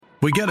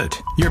We get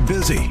it. You're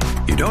busy.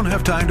 You don't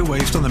have time to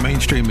waste on the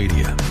mainstream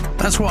media.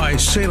 That's why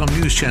Salem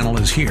News Channel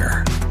is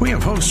here. We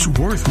have hosts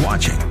worth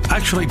watching,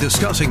 actually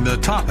discussing the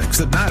topics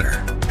that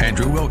matter.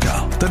 Andrew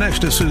Wilkow,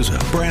 Dinesh D'Souza,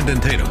 Brandon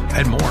Tatum,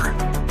 and more.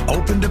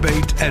 Open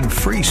debate and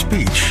free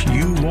speech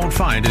you won't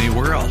find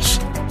anywhere else.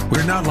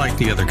 We're not like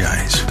the other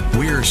guys.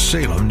 We're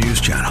Salem News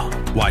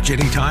Channel. Watch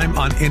anytime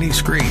on any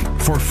screen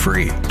for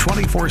free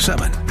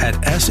 24/7 at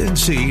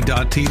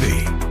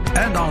snc.tv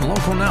and on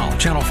Local Now,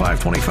 Channel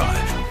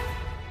 525.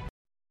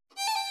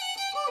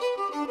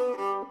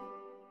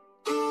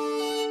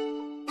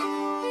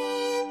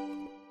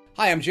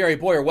 Hi, I'm Jerry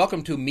Boyer.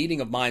 Welcome to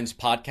Meeting of Minds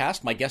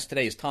podcast. My guest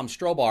today is Tom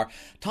Strobar.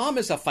 Tom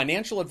is a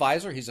financial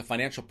advisor. He's a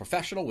financial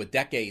professional with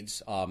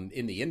decades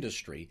in the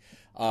industry.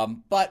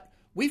 But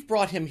we've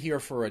brought him here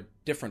for a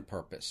different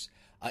purpose.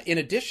 In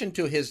addition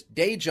to his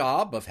day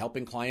job of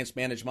helping clients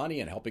manage money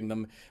and helping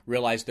them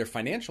realize their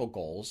financial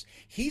goals,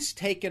 he's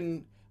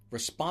taken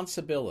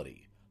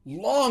responsibility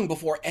long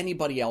before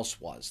anybody else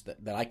was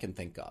that I can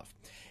think of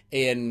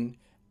in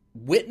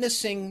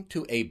witnessing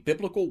to a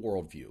biblical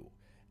worldview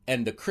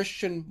and the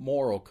Christian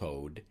moral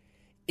code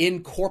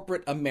in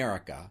corporate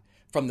America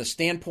from the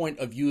standpoint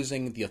of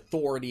using the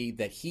authority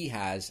that he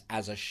has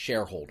as a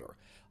shareholder.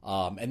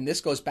 And this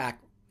goes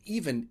back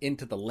even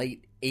into the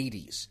late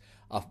 80s.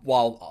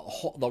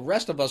 While the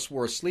rest of us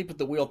were asleep at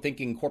the wheel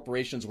thinking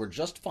corporations were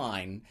just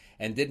fine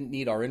and didn't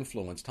need our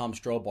influence, Tom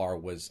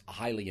Strobar was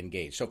highly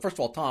engaged. So first of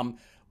all, Tom,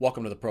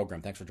 welcome to the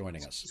program. Thanks for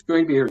joining us. It's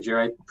great to be here,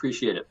 Jerry. I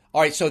appreciate it.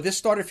 All right, so this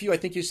started for you, I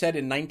think you said,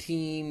 in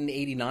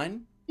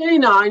 1989?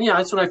 89, yeah,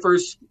 that's when I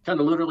first kind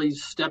of literally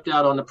stepped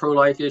out on the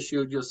pro-life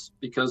issue just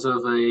because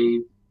of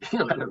an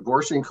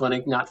abortion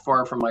clinic not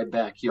far from my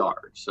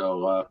backyard.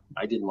 So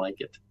I didn't like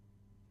it.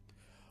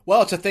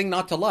 Well, it's a thing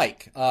not to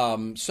like.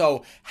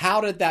 So how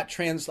did that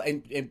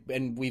translate?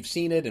 And we've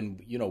seen it,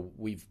 and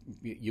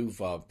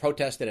you've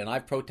protested, and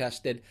I've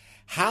protested.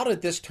 How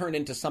did this turn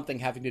into something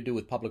having to do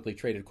with publicly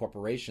traded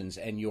corporations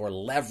and your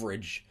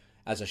leverage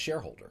as a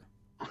shareholder?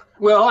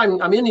 Well,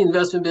 I'm in the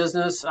investment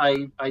business.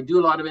 I do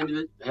a lot of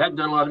had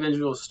done a lot of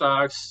individual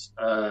stocks.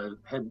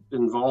 Had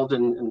been involved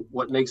in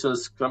what makes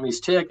those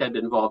companies tick. I've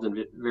been involved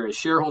in various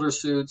shareholder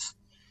suits,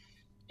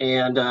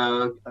 and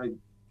I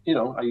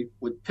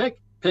would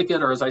pick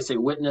it, or as I say,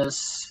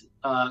 witness.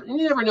 And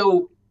you never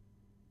know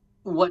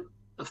what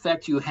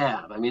effect you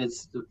have. I mean,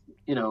 it's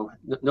no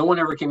one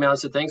ever came out and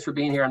said, "Thanks for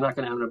being here. I'm not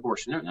going to have an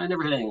abortion." I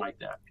never had anything like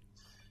that.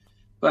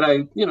 But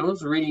I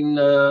was reading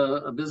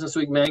a Business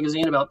Week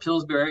magazine about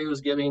Pillsbury, who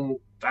was giving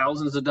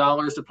thousands of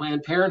dollars to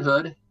Planned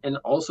Parenthood, and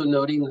also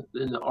noting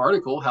in the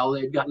article how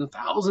they had gotten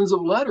thousands of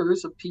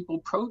letters of people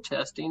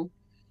protesting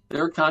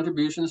their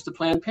contributions to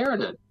Planned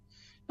Parenthood.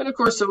 And of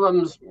course, some of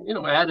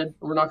them, added,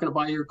 "We're not going to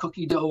buy your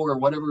cookie dough," or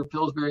whatever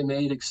Pillsbury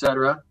made, et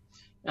cetera.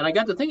 And I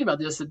got to thinking about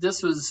that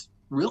this was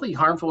really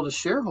harmful to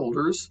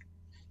shareholders.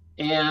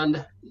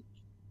 And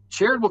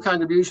charitable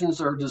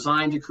contributions are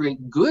designed to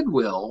create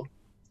goodwill,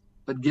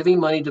 but giving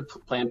money to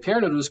Planned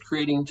Parenthood was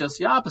creating just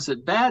the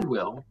opposite, bad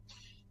will.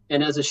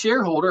 And as a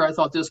shareholder, I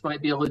thought this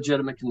might be a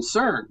legitimate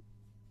concern.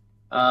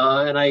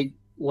 And I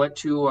went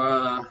to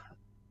a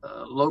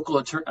local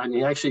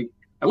attorney.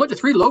 I went to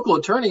 3 local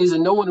attorneys,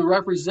 and no one would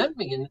represent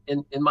me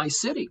in my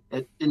city.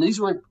 And these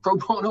weren't pro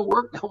bono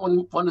work. No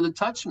one wanted to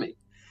touch me.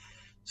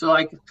 So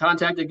I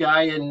contacted a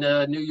guy in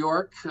New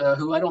York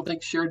who I don't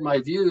think shared my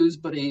views,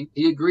 but he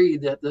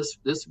agreed that this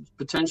is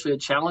potentially a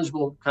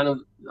challengeable kind of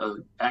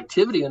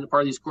activity on the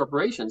part of these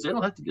corporations. They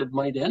don't have to give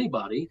money to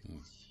anybody,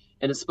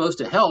 and it's supposed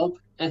to help.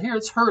 And here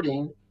it's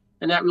hurting.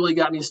 And that really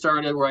got me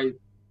started, where I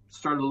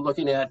started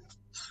looking at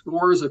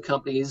scores of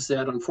companies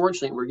that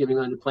unfortunately were giving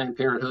money to Planned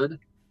Parenthood.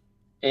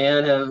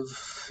 And have,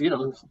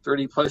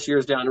 30 plus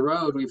years down the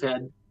road, we've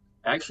had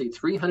actually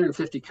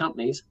 350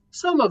 companies,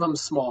 some of them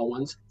small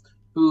ones,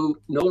 who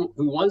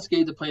once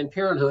gave to Planned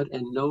Parenthood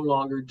and no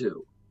longer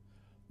do.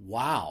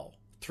 Wow.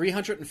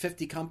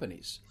 350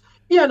 companies.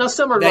 Yeah, now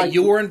some are that like...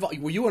 you were involved.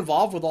 Were you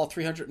involved with all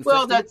 350?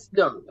 Well,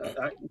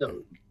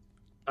 no.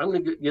 I'm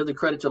going to give the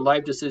credit to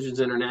Life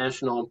Decisions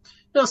International.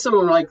 Now, some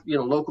of them are like,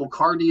 local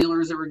car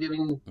dealers that were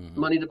giving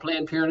money to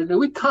Planned Parenthood. And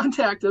we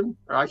contacted them,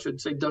 or I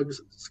should say Doug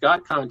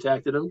Scott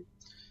contacted them.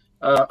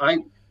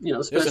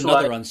 There's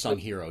another unsung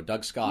hero,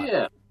 Doug Scott.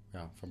 Yeah,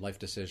 from Life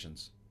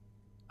Decisions.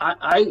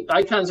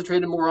 I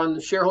concentrated more on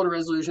shareholder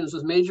resolutions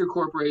with major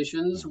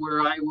corporations,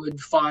 where I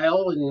would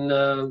file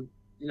and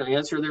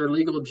answer their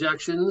legal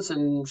objections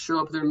and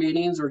show up at their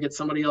meetings, or get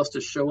somebody else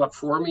to show up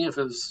for me if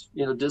it was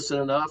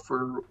distant enough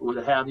or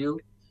what have you,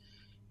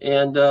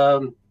 and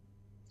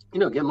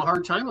give them a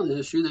hard time on this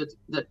issue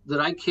that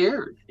I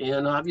cared.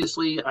 And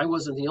obviously, I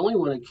wasn't the only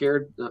one that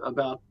cared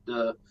about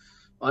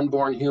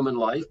unborn human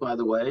life. By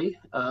the way,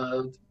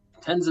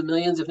 tens of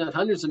millions, if not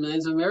hundreds of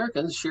millions, of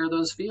Americans share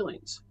those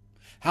feelings.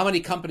 How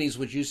many companies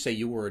would you say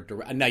you were?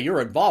 Now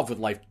you're involved with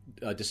Life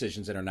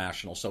Decisions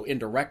International, so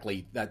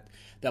indirectly that.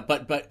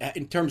 But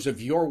in terms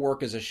of your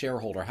work as a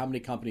shareholder, how many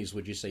companies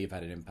would you say you've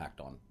had an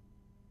impact on?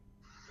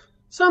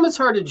 Some it's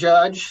hard to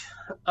judge.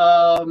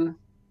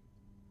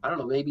 I don't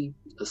know, maybe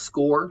a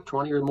score,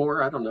 20 or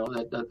more. I don't know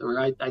or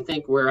I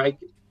think where I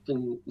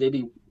can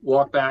maybe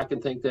walk back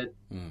and think that,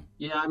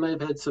 yeah, I might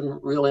have had some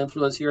real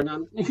influence here.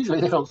 And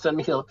usually they don't send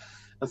me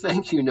a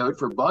thank you note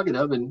for bugging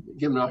them and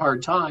giving them a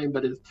hard time.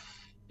 But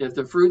if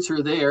the fruits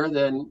are there,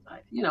 then,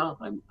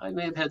 I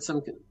may have had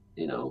some,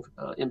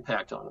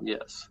 impact on them.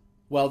 Yes.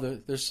 Well,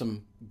 there's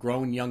some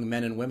grown young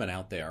men and women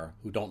out there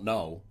who don't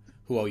know,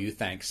 who owe you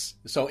thanks.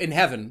 So in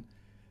heaven,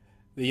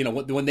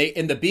 when they,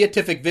 in the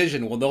beatific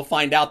vision, when they'll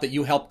find out that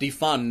you helped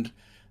defund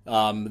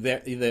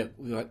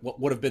what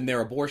would have been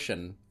their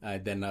abortion,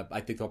 then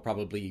I think there'll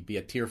probably be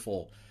a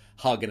tearful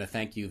hug and a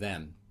thank you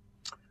then.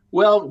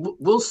 Well,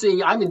 we'll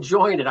see. I'm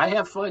enjoying it. I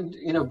have fun,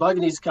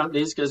 bugging these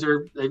companies because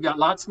they've got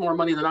lots more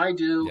money than I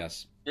do.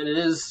 Yes. And it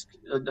is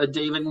a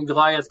David and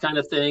Goliath kind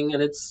of thing,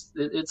 and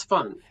it's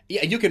fun.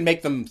 Yeah, you can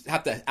make them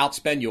have to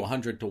outspend you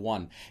 100 to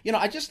 1.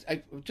 I just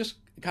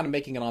kind of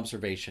making an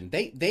observation.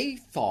 They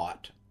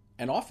thought,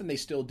 and often they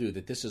still do,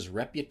 that this is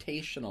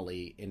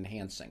reputationally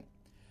enhancing.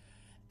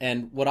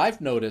 And what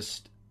I've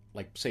noticed,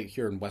 like say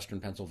here in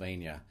Western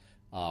Pennsylvania,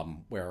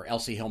 where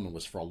Elsie Hillman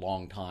was for a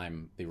long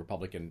time the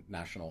Republican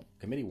National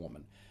Committee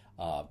woman,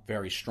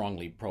 very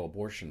strongly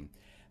pro-abortion,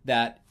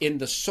 that in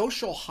the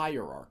social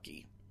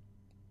hierarchy,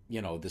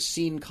 the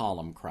scene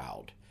column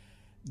crowd,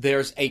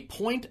 there's a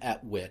point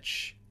at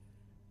which,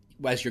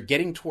 as you're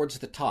getting towards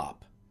the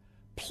top,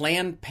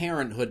 Planned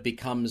Parenthood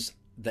becomes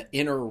the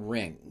inner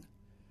ring,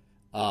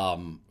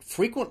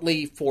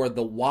 frequently for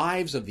the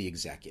wives of the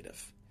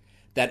executive.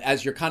 That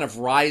as you're kind of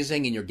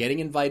rising and you're getting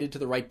invited to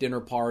the right dinner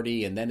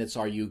party, and then it's,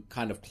 are you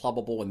kind of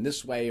clubbable in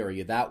this way or are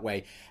you that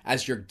way?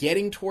 As you're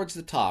getting towards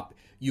the top,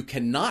 you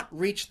cannot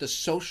reach the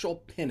social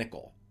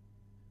pinnacle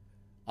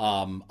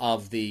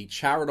of the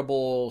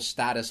charitable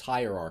status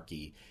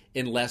hierarchy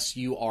unless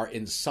you are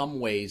in some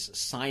ways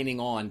signing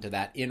on to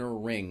that inner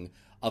ring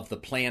of the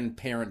Planned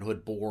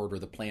Parenthood board or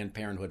the Planned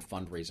Parenthood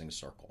fundraising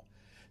circle.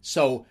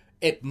 So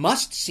it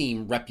must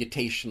seem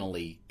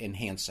reputationally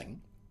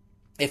enhancing.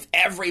 If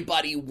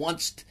everybody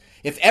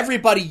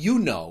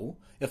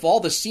if all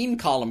the scene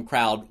column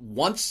crowd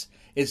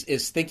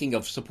is thinking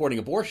of supporting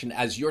abortion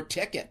as your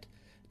ticket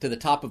to the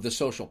top of the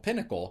social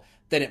pinnacle,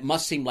 then it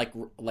must seem like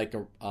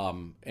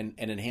an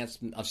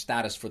enhancement of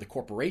status for the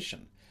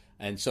corporation.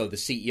 And so the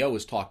CEO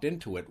is talked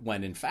into it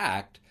when, in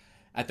fact,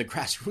 at the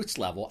grassroots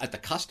level, at the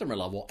customer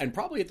level, and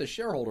probably at the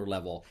shareholder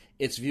level,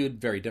 it's viewed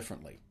very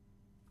differently.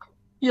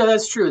 Yeah,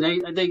 that's true. They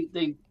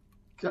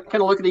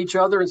kind of look at each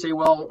other and say,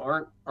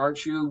 well,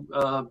 aren't you,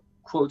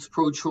 quotes,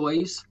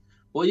 pro-choice?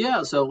 Well,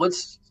 yeah, so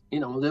let's,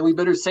 then we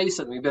better say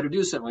something. We better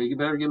do something. We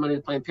better give money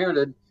to Planned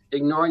Parenthood,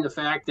 ignoring the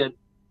fact that,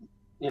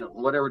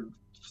 whatever,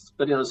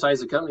 depending on the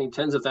size of the company,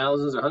 tens of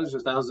thousands or hundreds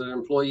of thousands of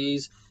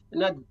employees,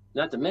 and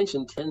not to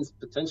mention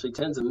potentially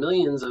tens of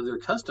millions of their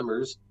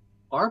customers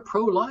are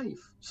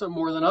pro-life. Some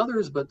more than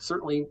others, but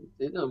certainly,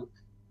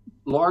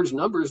 large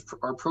numbers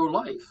are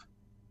pro-life.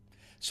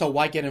 So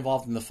why get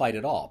involved in the fight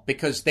at all?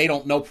 Because they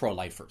don't know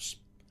pro-lifers.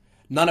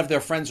 None of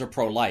their friends are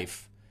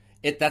pro-life.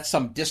 That's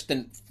some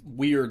distant,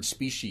 weird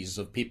species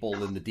of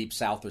people in the Deep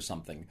South or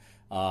something,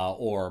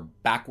 or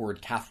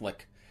backward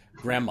Catholic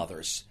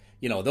grandmothers.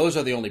 Those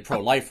are the only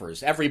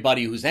pro-lifers.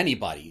 Everybody who's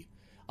anybody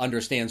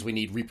understands we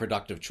need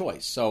reproductive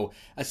choice. So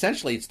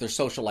essentially, it's their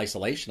social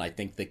isolation, I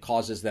think, that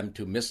causes them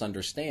to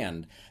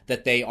misunderstand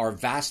that they are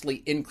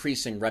vastly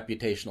increasing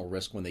reputational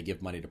risk when they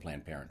give money to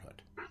Planned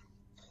Parenthood.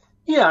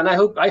 Yeah, and I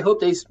hope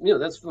they,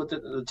 that's what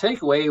the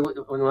takeaway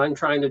when I'm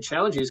trying to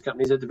challenge these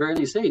companies, at the very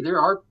least, hey, there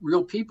are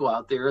real people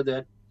out there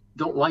that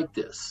don't like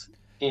this.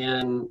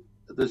 And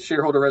the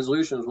shareholder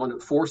resolution is one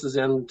that forces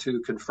them to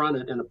confront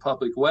it in a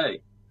public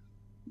way.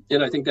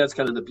 And I think that's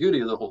kind of the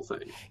beauty of the whole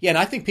thing. Yeah, and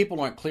I think people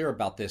aren't clear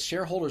about this.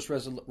 Shareholders'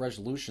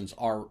 resolutions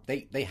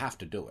they have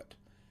to do it.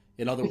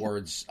 In other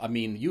words, I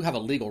mean, you have a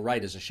legal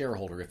right as a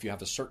shareholder if you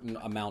have a certain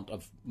amount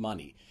of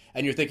money.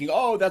 And you're thinking,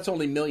 oh, that's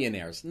only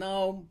millionaires.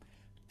 No,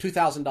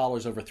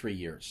 $2,000 over 3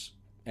 years,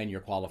 and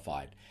you're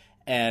qualified.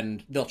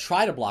 And they'll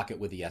try to block it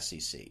with the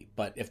SEC.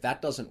 But if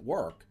that doesn't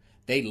work,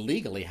 they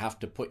legally have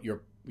to put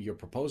your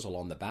proposal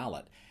on the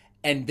ballot.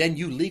 And then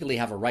you legally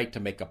have a right to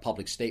make a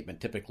public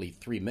statement, typically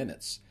 3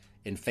 minutes,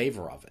 in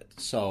favor of it.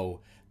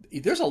 So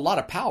there's a lot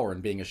of power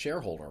in being a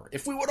shareholder.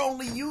 If we would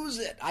only use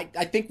it. I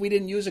think we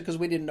didn't use it because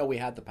we didn't know we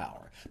had the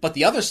power. But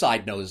the other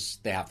side knows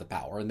they have the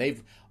power, and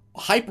they've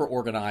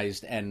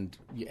hyper-organized and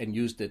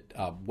used it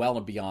well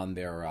and beyond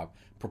their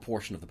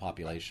proportion of the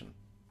population.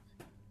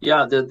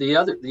 Yeah,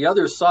 the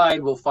other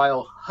side will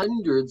file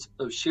hundreds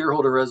of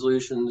shareholder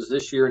resolutions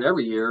this year and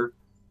every year,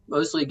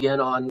 mostly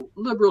again on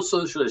liberal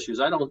social issues.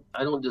 I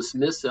don't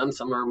dismiss them.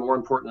 Some are more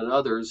important than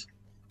others,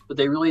 but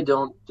they really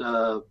don't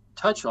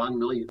touch on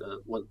really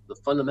what the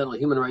fundamental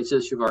human rights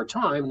issue of our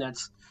time. And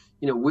that's,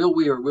 will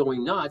we or will we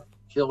not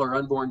kill our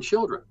unborn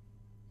children?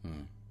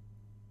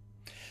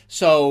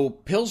 So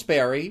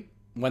Pillsbury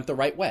went the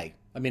right way.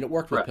 I mean, it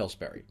worked with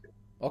Pillsbury.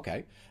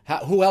 Okay.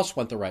 Who else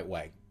went the right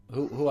way?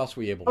 Who else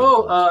were you able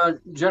to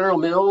General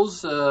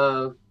Mills,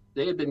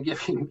 they had been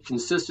giving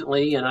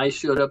consistently, and I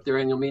showed up their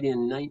annual meeting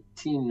in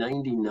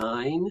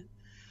 1999.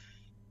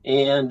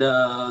 And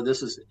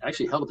this is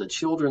actually held at the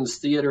Children's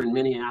Theater in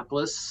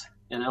Minneapolis.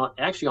 And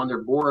actually on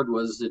their board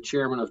was the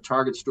chairman of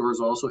Target Stores,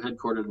 also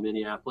headquartered in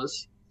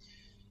Minneapolis.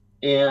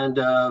 And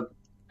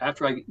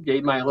after I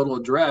gave my little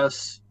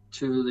address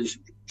to the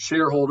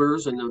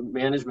shareholders and the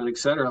management, et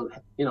cetera,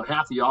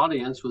 half the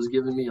audience was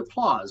giving me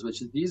applause,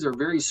 these are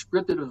very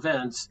scripted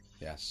events.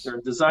 Yes. They're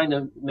designed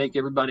to make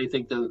everybody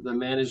think the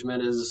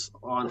management is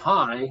on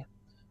high.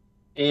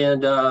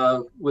 And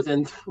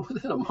within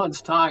a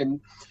month's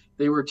time,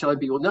 they were telling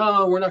people,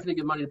 no, we're not going to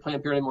give money to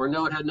Planned Parenthood anymore.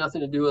 No, it had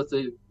nothing to do with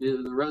the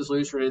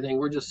resolution or anything.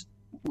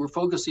 We're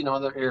focusing on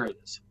other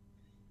areas.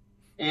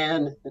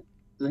 And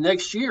the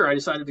next year, I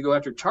decided to go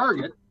after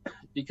Target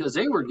because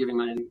they were giving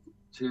money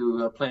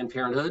to Planned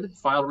Parenthood,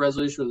 filed a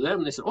resolution with them.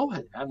 And they said, oh,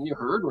 haven't you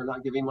heard? We're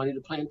not giving money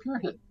to Planned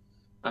Parenthood.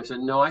 I said,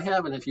 no, I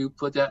haven't. If you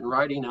put that in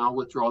writing, I'll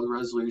withdraw the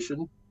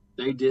resolution.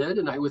 They did,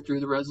 and I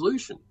withdrew the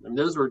resolution. And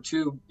those were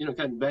two, kind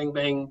of bang,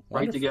 bang,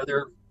 right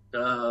together.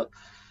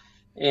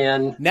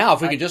 And now,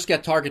 if we could just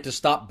get Target to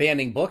stop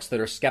banning books that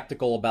are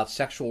skeptical about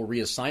sexual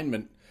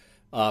reassignment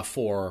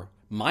for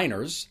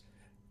minors,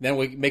 then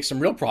we make some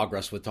real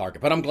progress with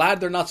Target. But I'm glad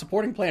they're not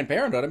supporting Planned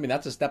Parenthood. I mean,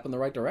 that's a step in the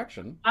right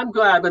direction. I'm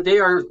glad, but they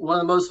are one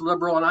of the most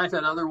liberal, and I've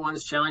had other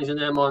ones challenging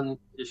them on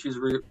issues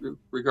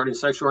regarding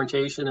sexual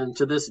orientation. And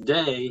to this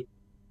day,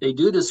 they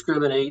do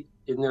discriminate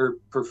in their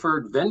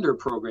preferred vendor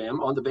program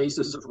on the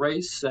basis of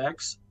race,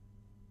 sex,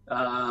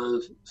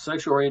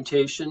 sexual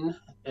orientation,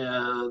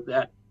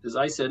 that, as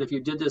I said, if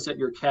you did this at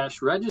your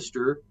cash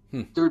register,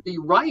 there'd be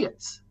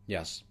riots.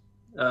 Yes.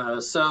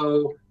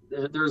 So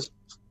there's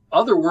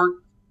other work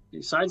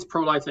besides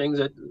pro-life things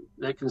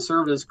that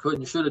conservatives could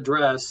and should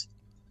address.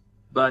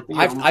 But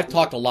I've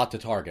talked a lot to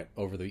Target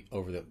over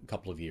the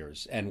couple of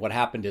years, and what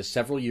happened is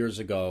several years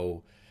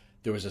ago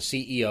there was a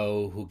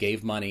CEO who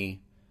gave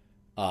money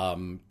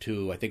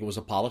to, I think it was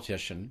a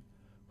politician,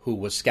 who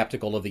was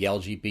skeptical of the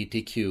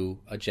LGBTQ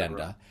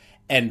agenda,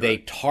 and they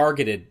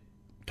targeted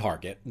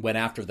Target, went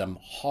after them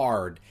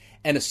hard,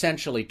 and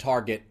essentially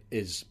Target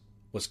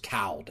was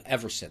cowed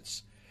ever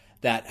since.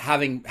 That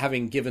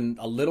having given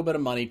a little bit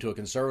of money to a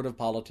conservative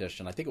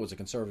politician, I think it was a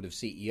conservative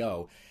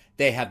CEO,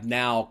 they have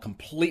now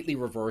completely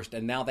reversed,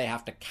 and now they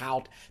have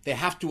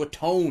to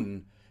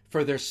atone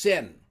for their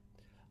sin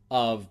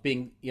of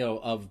giving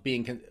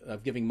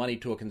money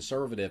to a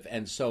conservative,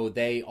 and so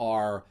they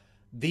are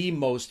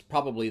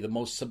probably the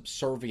most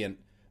subservient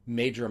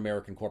major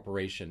American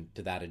corporation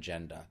to that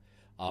agenda,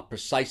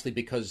 precisely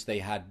because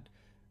they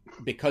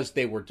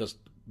were just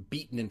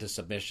beaten into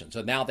submission.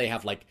 So now they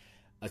have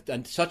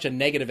such a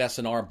negative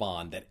S&R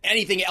bond that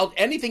anything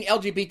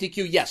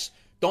LGBTQ, yes,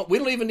 we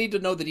don't even need to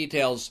know the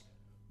details.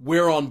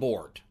 We're on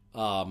board,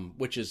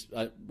 which is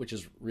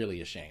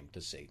really a shame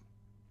to see.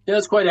 Yeah,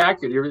 it's quite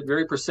accurate. You're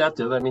very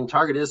perceptive. I mean,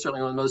 Target is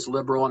certainly one of the most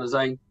liberal, and as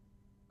I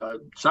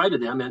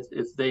cited them,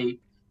 if they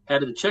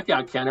had at the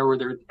checkout counter where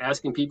they're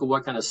asking people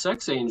what kind of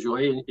sex they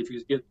enjoy, and if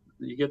you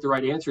get the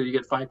right answer, you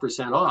get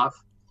 5%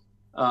 off,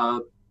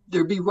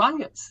 there'd be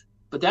riots.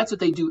 But that's what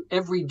they do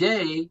every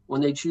day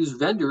when they choose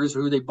vendors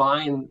who they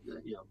buy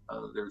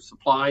their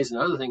supplies and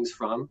other things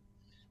from,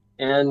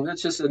 and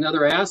that's just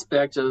another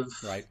aspect of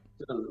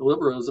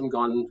liberalism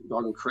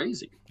gone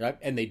crazy. Right,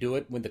 and they do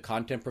it with the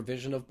content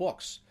provision of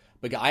books.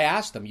 But I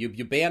asked them,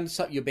 you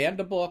banned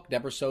a book,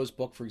 Deborah So's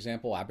book, for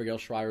example, Abigail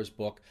Schreier's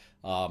book,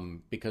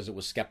 because it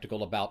was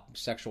skeptical about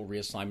sexual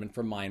reassignment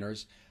for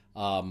minors.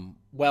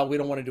 Well, we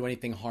don't want to do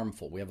anything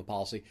harmful. We have a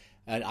policy.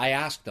 And I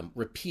asked them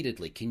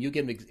repeatedly, can you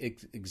give an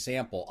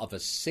example of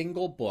a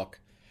single book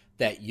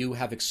that you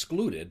have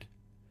excluded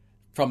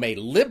from a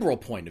liberal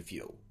point of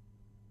view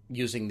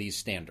using these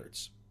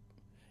standards?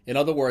 In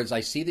other words, I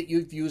see that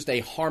you've used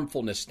a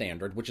harmfulness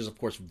standard, which is, of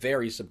course,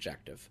 very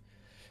subjective.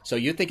 So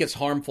you think it's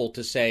harmful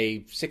to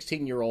say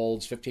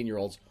 16-year-olds,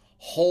 15-year-olds,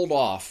 hold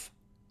off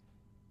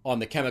on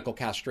the chemical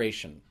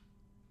castration,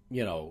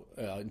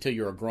 until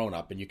you're a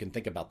grown-up and you can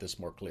think about this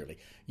more clearly.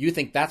 You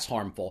think that's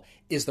harmful.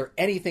 Is there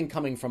anything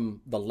coming from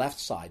the left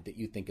side that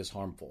you think is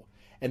harmful?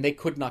 And they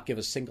could not give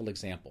a single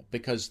example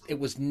because it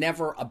was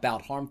never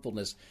about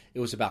harmfulness.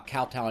 It was about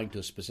kowtowing to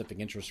a specific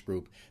interest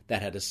group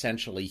that had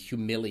essentially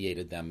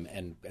humiliated them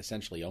and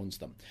essentially owns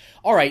them.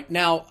 All right,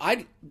 now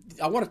I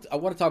want to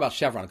talk about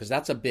Chevron because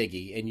that's a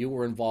biggie, and you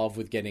were involved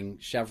with getting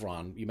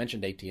Chevron. You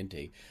mentioned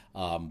AT&T,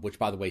 which,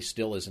 by the way,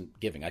 still isn't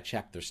giving. I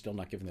checked; they're still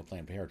not giving the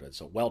Planned Parenthood.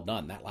 So well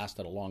done. That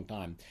lasted a long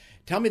time.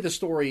 Tell me the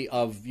story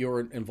of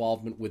your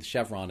involvement with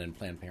Chevron and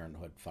Planned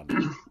Parenthood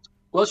funding.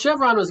 Well,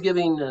 Chevron was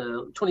giving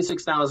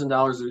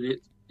 $26,000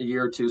 a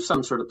year to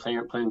some sort of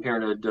Planned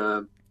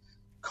Parenthood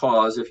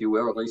cause, if you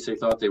will, or at least they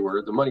thought they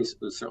were. The money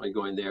was certainly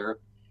going there.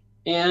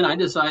 And I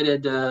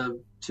decided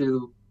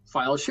to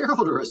file a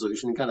shareholder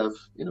resolution and kind of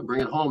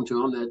bring it home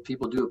to them that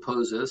people do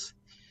oppose this.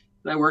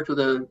 And I worked with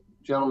a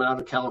gentleman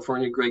out of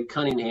California, Greg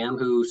Cunningham,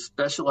 who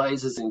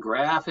specializes in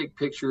graphic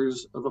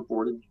pictures of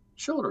aborted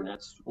children.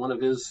 That's one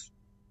of his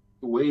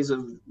ways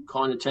of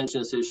calling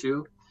attention to this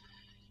issue.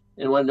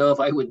 And wanted to know if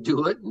I would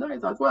do it. And I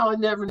thought, well, I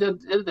never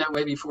did it that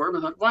way before, but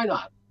I thought, why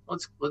not?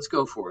 Let's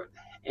go for it.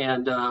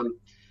 And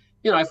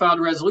I filed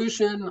a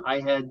resolution. I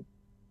had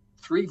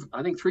three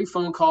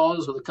phone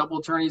calls with a couple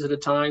attorneys at a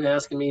time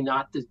asking me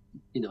not to,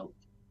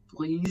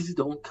 please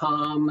don't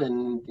come.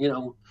 And,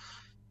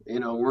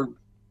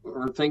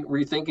 we're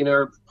rethinking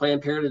our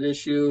Planned Parenthood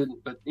issue.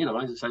 But,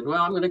 I decided,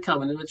 well, I'm going to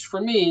come. And which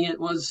for me, it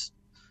was,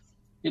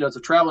 it's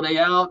a travel day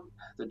out,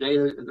 the day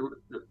of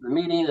the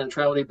meeting, and a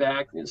travel day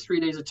back. It's 3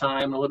 days of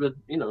time, a little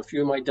bit, a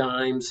few of my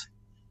dimes.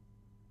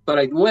 But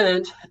I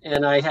went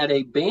and I had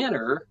a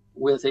banner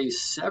with a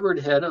severed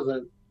head of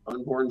an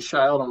unborn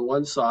child on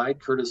one side,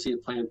 courtesy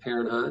of Planned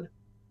Parenthood,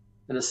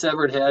 and a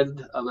severed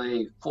head of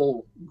a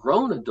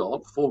full-grown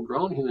adult,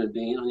 full-grown human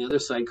being on the other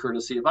side,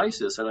 courtesy of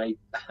ISIS. And I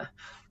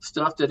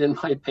stuffed it in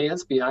my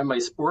pants behind my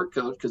sport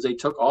coat because they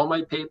took all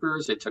my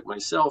papers. They took my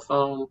cell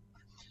phone.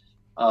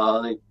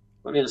 They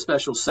put me in a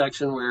special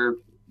section where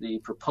the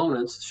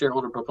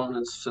shareholder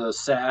proponents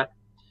sat.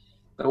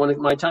 But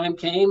when my time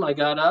came, I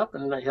got up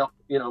and I helped,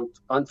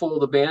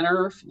 unfold the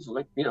banner. It was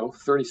like,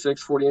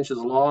 36, 40 inches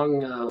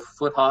long,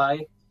 foot high,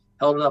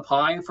 held it up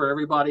high for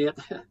everybody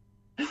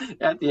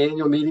at the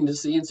annual meeting to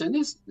see and said,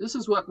 this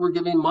is what we're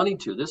giving money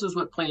to. This is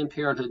what Planned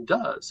Parenthood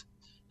does.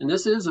 And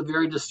this is a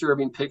very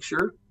disturbing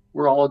picture.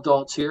 We're all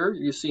adults here.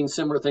 You've seen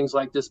similar things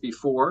like this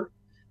before.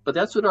 But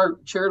that's what our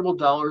charitable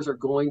dollars are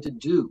going to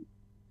do.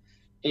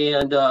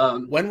 And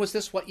when was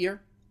this? What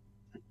year?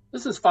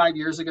 This is 5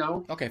 years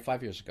ago. Okay,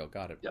 5 years ago.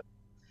 Got it. Yep.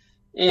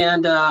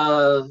 And,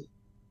 the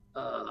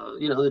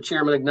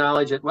chairman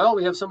acknowledged it. Well,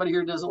 we have somebody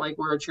here who doesn't like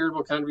where our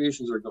charitable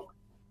contributions are going.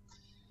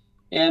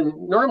 And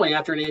normally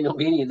after an annual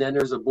meeting, then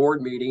there's a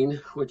board meeting,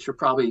 which you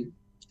probably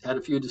had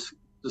a few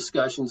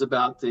discussions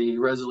about the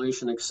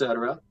resolution, et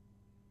cetera.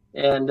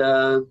 And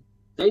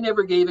they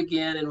never gave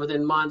again. And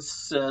within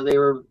months, they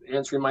were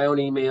answering my own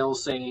emails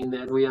saying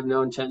that we have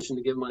no intention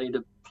to give money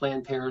to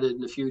Planned Parenthood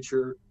in the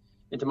future.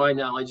 And to my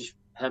knowledge,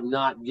 have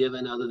not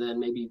given other than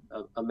maybe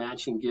a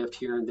matching gift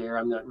here and there.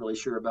 I'm not really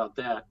sure about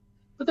that.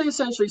 But they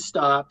essentially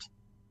stopped.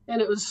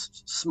 And it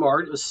was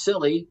smart. It was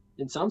silly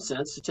in some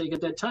sense to take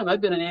at that time.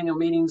 I've been in annual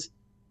meetings.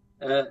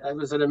 I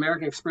was at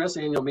American Express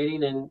annual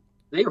meeting, and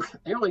they were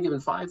only given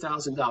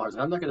 $5,000.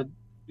 I'm not going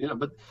to,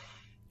 but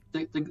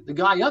the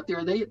guy up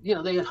there, they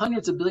had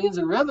hundreds of billions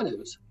in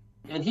revenues,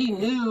 and he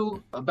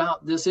knew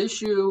about this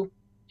issue.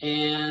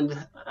 And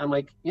I'm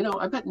like,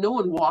 I bet no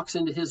one walks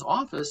into his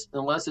office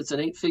unless it's an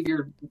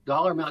 8-figure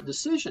dollar amount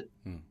decision.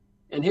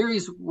 And here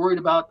he's worried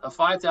about a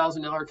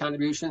 $5,000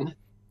 contribution.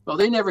 Well,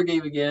 they never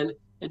gave again.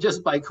 And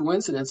just by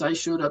coincidence, I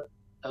showed up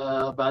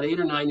about 8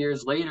 or 9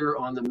 years later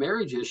on the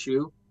marriage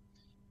issue.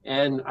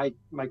 And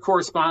my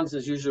correspondence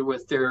is usually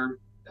with their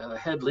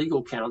head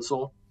legal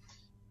counsel.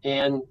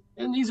 And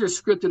these are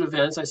scripted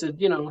events. I said,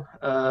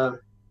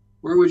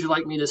 where would you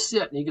like me to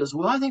sit? And he goes,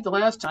 well, I think the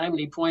last time, and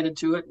he pointed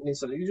to it, and he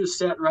said, you just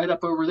sat right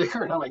up over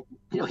there. And I'm like,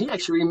 he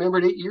actually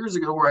remembered 8 years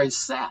ago where I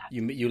sat.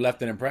 You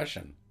left an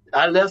impression.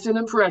 I left an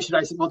impression.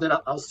 I said, well, then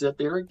I'll sit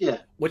there again.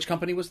 Which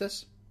company was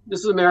this?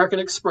 This is American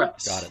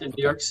Express in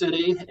New York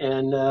City.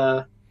 And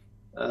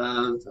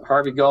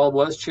Harvey Gold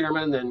was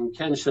chairman, then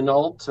Ken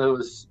Chenault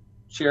was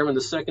chairman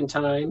the second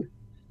time.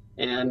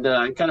 And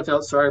I kind of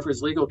felt sorry for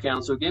his legal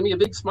counsel. He gave me a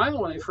big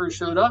smile when I first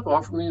showed up,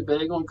 offered me a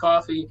bagel and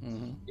coffee.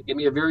 Mm-hmm. He gave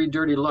me a very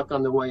dirty look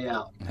on the way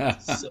out.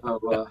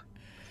 So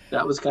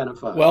that was kind of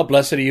fun. Well,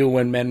 blessed are you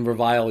when men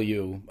revile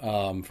you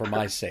for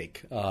my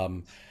sake.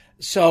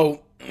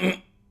 So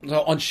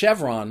on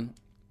Chevron,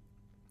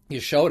 you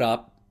showed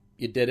up,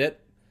 you did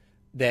it.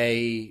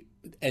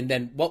 And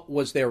then what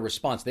was their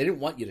response? They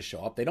didn't want you to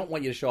show up. They don't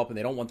want you to show up, and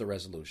they don't want the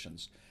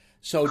resolutions.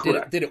 So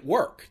did it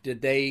work?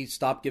 Did they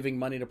stop giving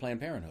money to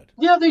Planned Parenthood?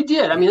 Yeah, they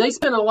did. I mean, they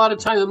spent a lot of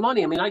time and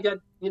money. I mean, I got,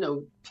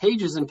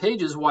 pages and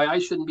pages why I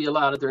shouldn't be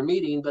allowed at their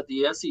meeting, but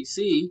the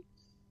SEC,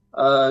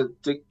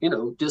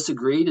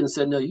 disagreed and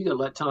said, no, you got to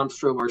let Tom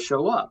Strobar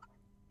show up.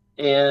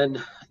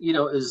 And, it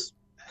was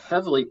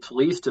heavily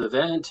policed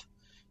event,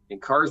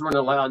 and cars weren't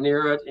allowed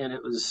near it. And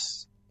it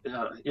was,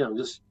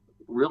 just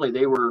really,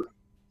 they were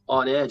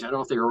on edge. I don't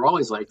know if they were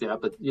always like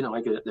that, but,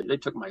 they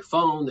took my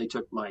phone, they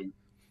took my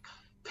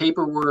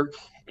paperwork,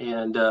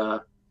 and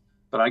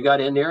but I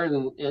got in there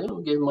and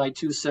gave them my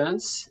 2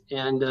 cents,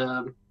 and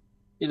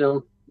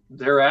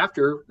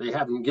thereafter they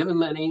haven't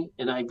given any,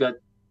 and I got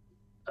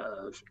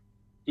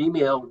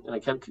email, and I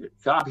kept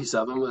copies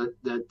of them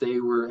that they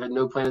had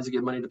no plans to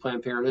give money to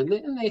Planned Parenthood,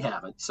 and they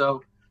haven't.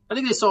 So I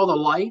think they saw the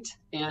light,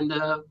 and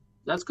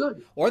that's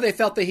good. Or they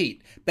felt the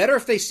heat. Better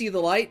if they see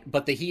the light,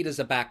 but the heat is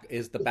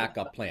the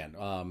backup plan.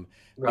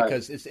 Right.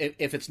 Because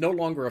if it's no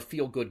longer a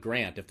feel-good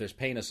grant, if there's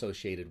pain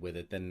associated with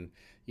it, then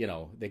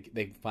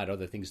they find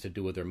other things to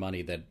do with their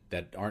money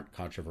that aren't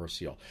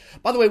controversial.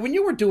 By the way, when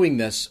you were doing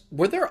this,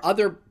 were there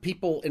other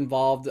people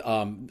involved,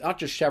 not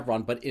just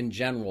Chevron, but in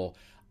general?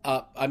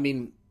 I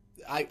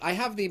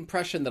have the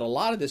impression that a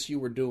lot of this you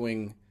were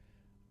doing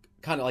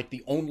kind of like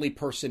the only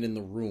person in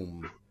the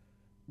room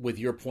with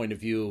your point of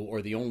view,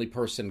 or the only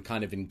person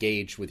kind of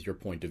engaged with your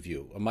point of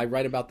view. Am I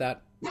right about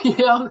that?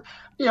 Yeah,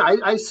 yeah.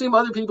 I assume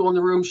other people in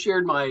the room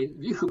shared my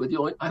view, but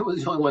I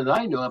was the only one that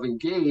I know of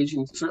engaged,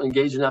 and certainly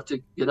engaged enough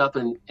to get up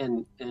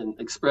and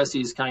express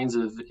these kinds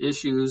of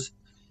issues,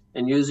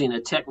 and using a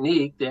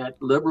technique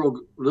that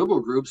liberal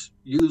groups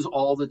use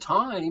all the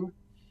time.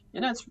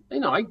 And that's,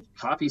 I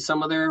copy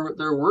some of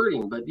their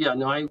wording, but yeah,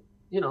 no,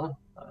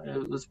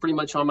 it was pretty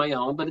much on my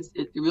own. But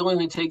it really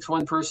only takes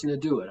one person to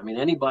do it. I mean,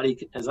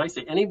 anybody, as I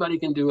say, anybody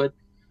can do it.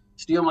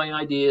 Steal my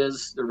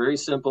ideas. They're very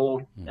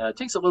simple. It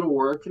takes a little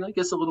work, and I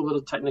guess a little bit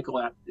of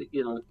technical,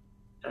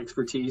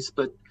 expertise.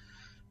 But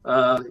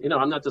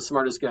I'm not the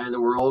smartest guy in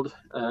the world,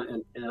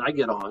 and I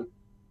get on.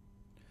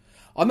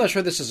 I'm not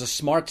sure this is a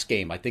smarts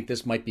game. I think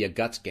this might be a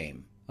guts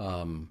game.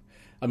 I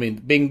mean,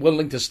 being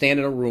willing to stand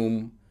in a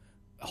room,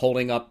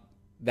 holding up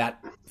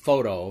that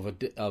photo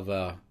of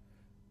a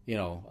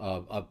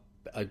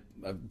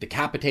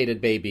decapitated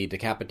baby,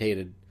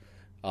 decapitated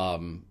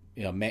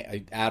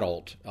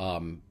adult.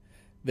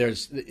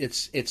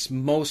 It's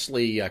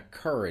mostly a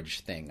courage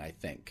thing. I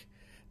think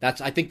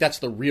that's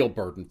the real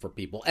burden for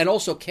people, and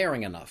also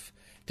caring enough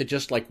to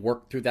just like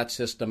work through that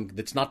system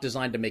that's not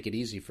designed to make it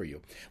easy for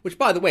you. Which,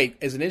 by the way,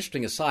 as an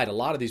interesting aside, a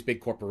lot of these big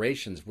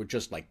corporations were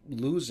just like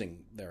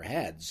losing their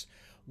heads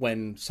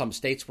when some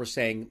states were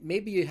saying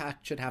maybe you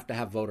should have to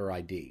have voter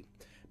ID.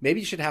 Maybe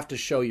you should have to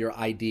show your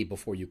ID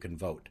before you can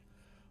vote.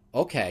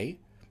 Okay,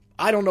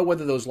 I don't know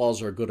whether those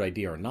laws are a good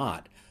idea or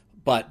not.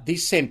 But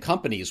these same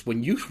companies,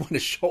 when you want to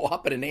show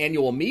up at an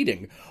annual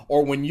meeting,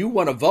 or when you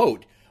want to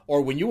vote,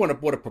 or when you want to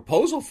put a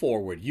proposal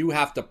forward, you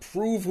have to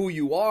prove who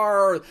you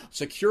are,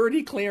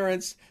 security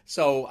clearance.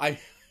 So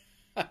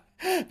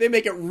they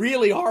make it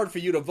really hard for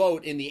you to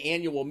vote in the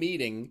annual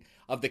meeting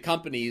of the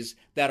companies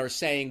that are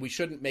saying we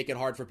shouldn't make it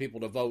hard for people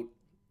to vote.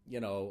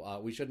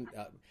 We shouldn't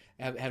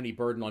have any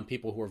burden on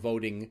people who are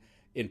voting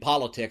in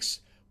politics,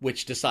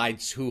 which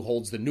decides who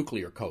holds the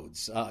nuclear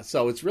codes.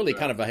 So it's really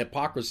kind of a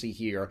hypocrisy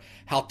here,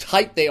 how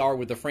tight they are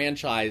with the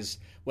franchise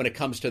when it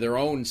comes to their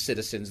own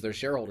citizens, their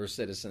shareholder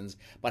citizens,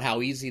 but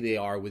how easy they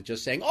are with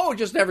just saying, oh,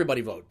 just everybody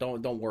vote.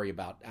 Don't worry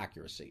about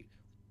accuracy.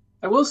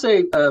 I will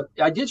say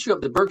I did show up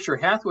at the Berkshire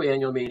Hathaway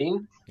annual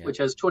meeting, which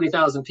has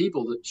 20,000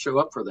 people that show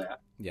up for that.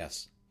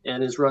 Yes.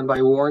 And is run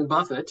by Warren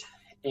Buffett.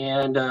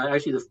 And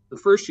actually, the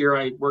first year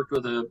I worked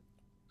with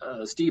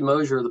Steve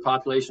Mosier of the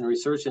Population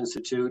Research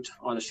Institute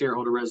on a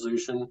shareholder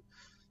resolution.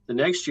 The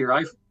next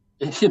year,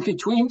 in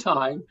between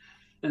time,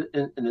 and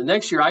the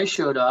next year I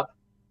showed up,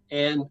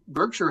 and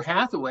Berkshire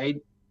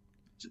Hathaway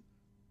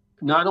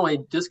not only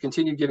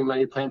discontinued giving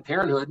money to Planned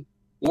Parenthood,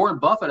 Warren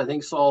Buffett, I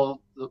think, saw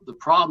the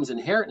problems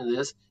inherent in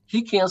this.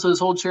 He canceled his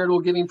whole charitable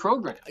giving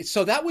program.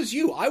 So that was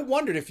you. I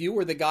wondered if you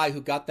were the guy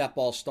who got that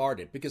ball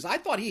started, because I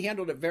thought he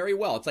handled it very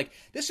well. It's like,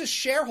 this is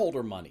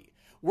shareholder money.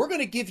 We're going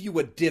to give you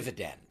a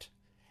dividend.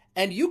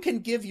 And you can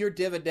give your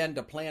dividend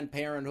to Planned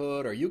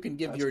Parenthood, or you can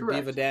give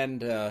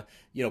dividend to,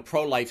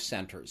 pro-life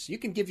centers. You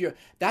can give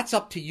that's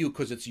up to you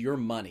because it's your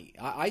money.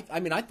 I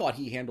mean, I thought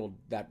he handled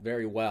that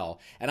very well.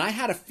 And I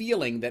had a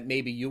feeling that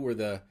maybe you were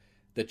the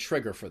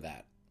trigger for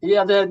that.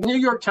 Yeah, the New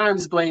York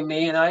Times blamed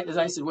me. And as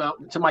I said, well,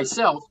 to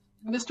myself,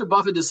 Mr.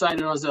 Buffett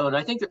decided on his own.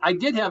 I think I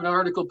did have an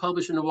article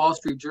published in the Wall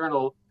Street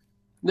Journal.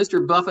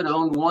 Mr. Buffett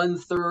owned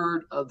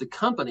 1/3 of the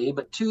company,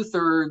 but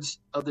 2/3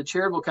 of the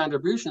charitable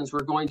contributions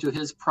were going to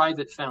his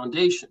private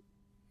foundation,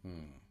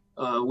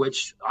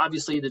 which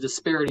obviously the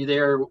disparity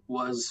there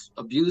was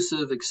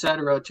abusive, et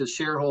cetera, to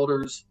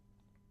shareholders.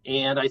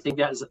 And I think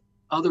that's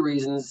other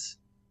reasons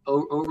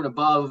over and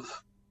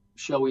above,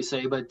 shall we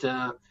say. But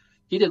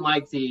he didn't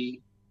like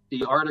the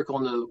article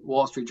in the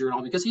Wall Street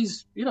Journal because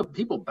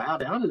people bow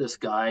down to this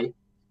guy,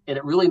 and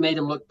it really made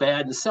him look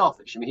bad and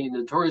selfish. I mean, he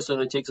notoriously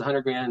only takes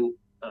 $100,000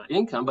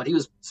 income, but he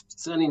was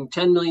sending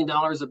 $10 million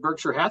of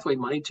Berkshire Hathaway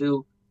money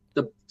to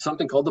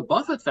something called the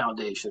Buffett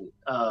Foundation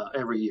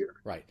every year.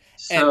 Right.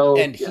 So,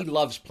 and he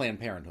loves Planned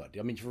Parenthood.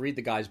 I mean, if you read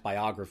the guy's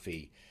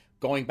biography,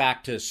 going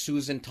back to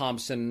Susan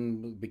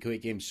Thompson,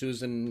 became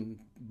Susan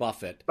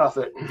Buffett,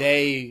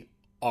 they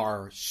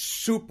are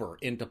super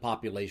into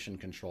population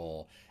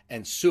control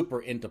and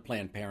super into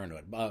Planned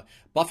Parenthood.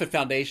 Buffett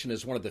Foundation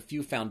is one of the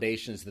few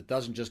foundations that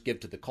doesn't just give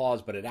to the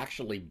cause, but it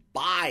actually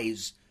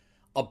buys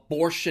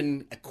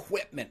abortion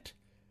equipment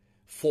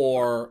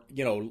for,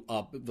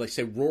 like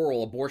say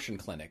rural abortion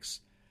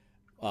clinics,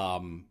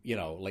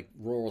 like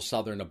rural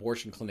Southern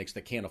abortion clinics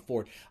that can't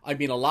afford. I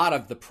mean, a lot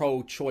of the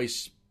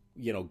pro-choice,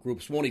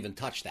 groups won't even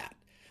touch that.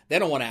 They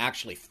don't want to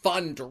actually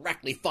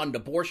directly fund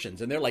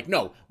abortions. And they're like,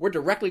 no, we're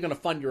directly going to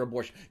fund your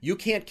abortion. You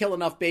can't kill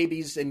enough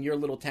babies in your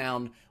little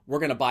town. We're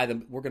going to buy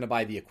them. We're going to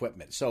buy the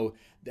equipment. So,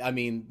 I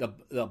mean,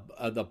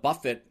 the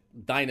Buffett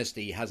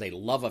dynasty has a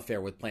love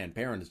affair with Planned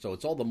Parenthood. So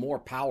it's all the more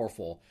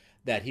powerful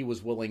that he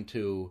was willing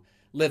to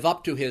live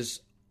up to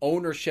his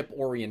ownership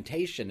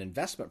orientation,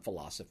 investment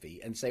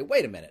philosophy, and say,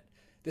 wait a minute,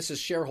 this is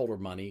shareholder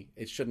money.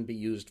 It shouldn't be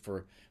used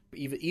for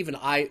even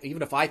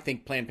if I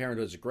think Planned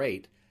Parenthood is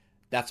great.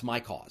 That's my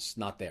cause,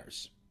 not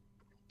theirs.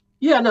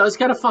 Yeah, no, it's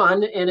kind of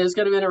fun and it's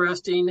kind of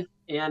interesting.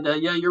 And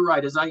yeah, you're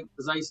right. As I,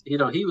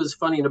 he was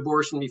funding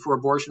abortion before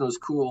abortion was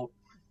cool.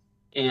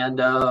 And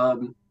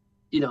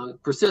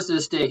persists to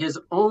this day. His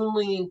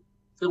only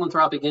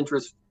philanthropic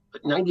interest,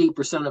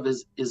 98% of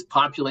is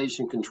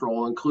population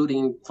control,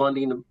 including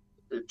funding,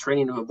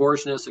 training of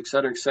abortionists, et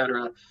cetera, et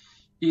cetera.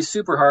 He's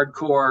super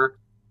hardcore,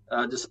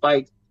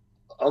 despite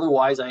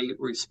otherwise I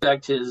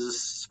respect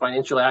his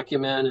financial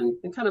acumen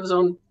and kind of his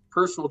own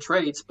personal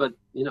traits, but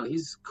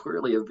he's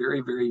clearly a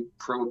very, very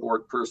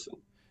pro-abort person.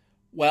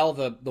 Well,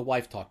 the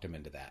wife talked him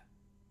into that.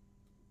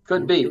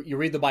 Could be. You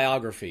read the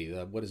biography.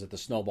 What is it? The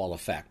Snowball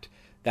Effect.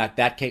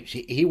 That came.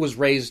 He was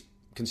raised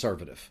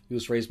conservative. He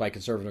was raised by a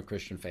conservative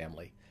Christian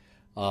family,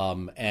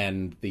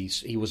 and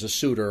he was a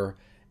suitor,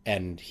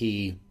 and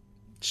he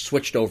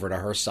switched over to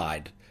her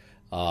side,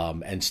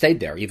 and stayed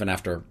there even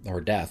after her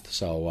death.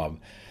 So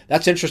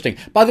that's interesting.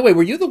 By the way,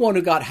 were you the one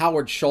who got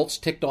Howard Schultz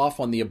ticked off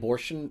on the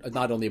abortion?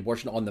 Not on the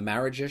abortion, on the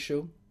marriage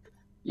issue?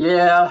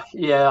 Yeah,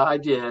 I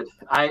did.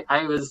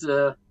 I was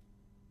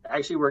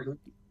actually working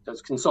as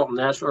a consultant,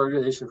 National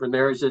Organization for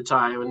Marriage at the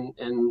time,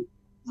 and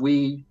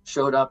we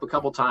showed up a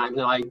couple times,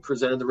 and I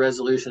presented the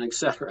resolution, et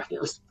cetera.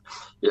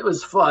 It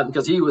was fun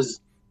because he was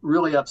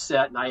really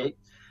upset, and I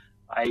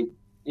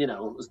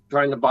was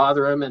trying to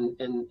bother him, and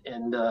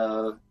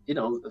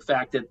the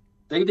fact that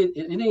he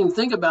didn't even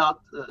think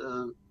about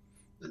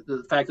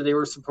the fact that they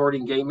were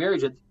supporting gay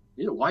marriage.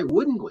 Why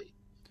wouldn't we?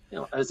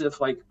 As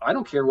if I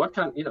don't care what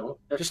kind,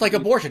 just like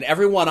abortion.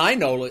 Everyone I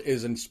know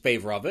is in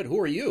favor of it. Who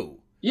are you?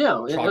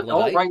 Yeah, and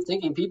all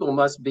right-thinking people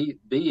must be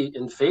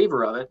in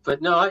favor of it.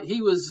 But no,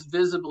 he was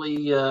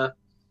visibly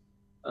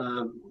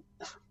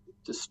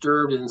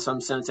disturbed in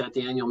some sense at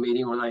the annual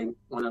meeting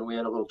when we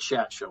had a little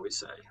chat, shall we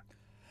say.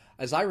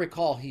 As I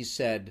recall, he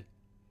said,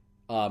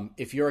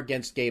 if you're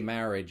against gay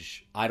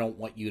marriage, I don't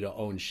want you to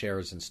own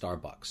shares in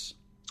Starbucks.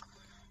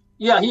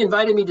 Yeah, he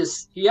invited me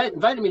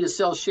to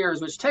sell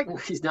shares, which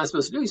technically he's not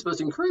supposed to do. He's supposed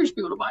to encourage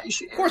people to buy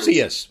shares. Of course he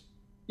is.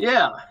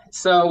 Yeah.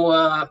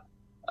 So,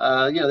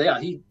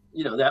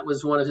 that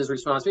was one of his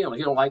responsibilities. If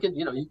you don't like it,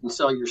 you can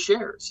sell your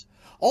shares.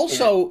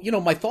 Also,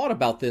 my thought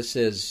about this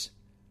is,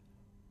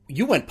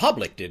 you went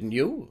public, didn't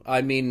you?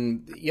 I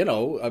mean,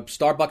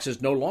 Starbucks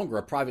is no longer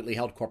a privately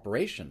held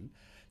corporation.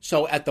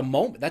 So at the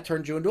moment, that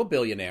turned you into a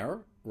billionaire,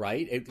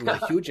 right?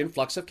 A huge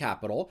influx of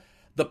capital.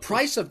 The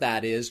price of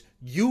that is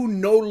you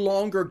no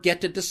longer get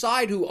to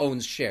decide who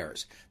owns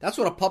shares. That's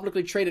what a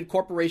publicly traded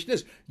corporation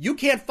is. You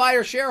can't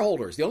fire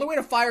shareholders. The only way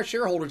to fire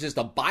shareholders is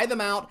to buy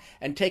them out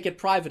and take it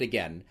private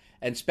again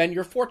and spend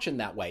your fortune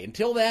that way.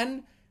 Until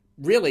then,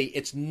 really,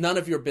 it's none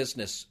of your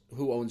business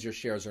who owns your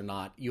shares or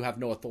not. You have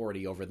no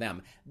authority over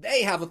them.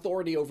 They have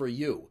authority over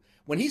you.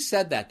 When he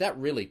said that, that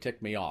really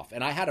ticked me off.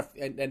 And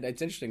and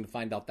it's interesting to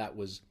find out that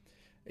was,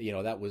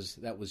 that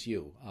was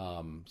you.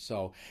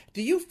 So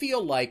do you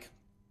feel like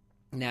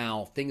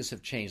now things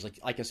have changed?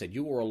 Like I said,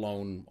 you were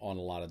alone on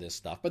a lot of this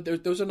stuff, but there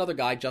was another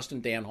guy,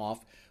 Justin Danhoff,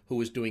 who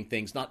was doing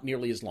things not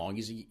nearly as long.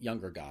 He's a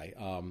younger guy.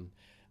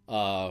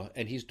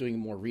 And he's doing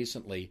more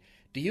recently.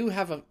 Do you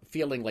have a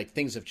feeling like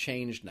things have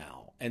changed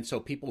now? And so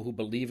people who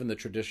believe in the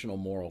traditional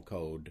moral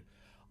code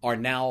are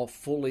now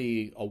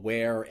fully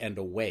aware and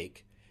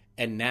awake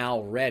and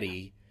now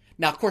ready.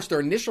 Now, of course, their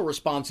initial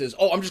response is,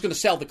 I'm just going to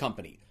sell the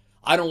company.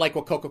 I don't like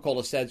what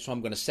Coca-Cola said, so I'm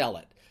going to sell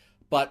it.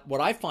 But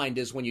what I find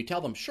is when you tell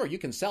them, sure, you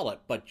can sell it,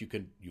 but you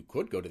could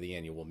go to the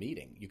annual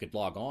meeting. You could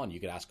log on. You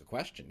could ask a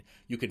question.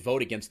 You could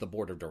vote against the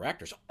board of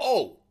directors.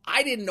 Oh,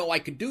 I didn't know I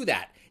could do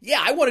that.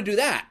 Yeah, I want to do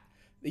that.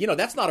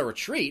 That's not a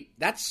retreat.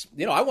 That's,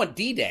 I want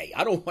D-Day.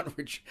 I don't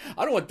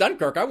want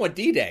Dunkirk. I want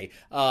D-Day.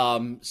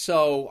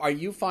 So are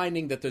you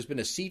finding that there's been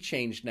a sea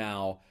change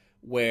now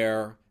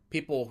where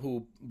people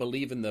who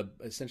believe in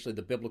essentially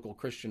the biblical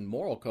Christian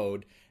moral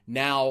code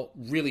now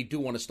really do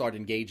want to start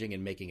engaging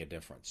and making a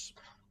difference?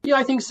 Yeah,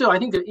 I think so. I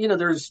think that,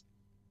 there's,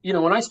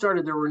 when I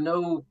started, there were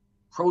no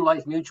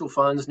pro-life mutual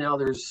funds. Now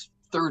there's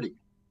 30.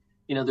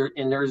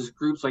 There's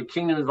groups like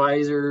Kingdom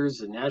Advisors,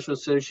 the National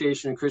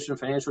Association of Christian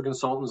Financial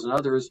Consultants, and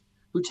others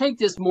who take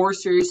this more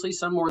seriously,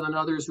 some more than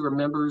others who are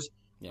members.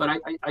 Yeah.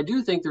 But I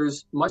do think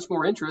there's much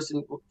more interest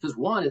in, because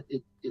one,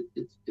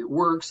 it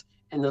works,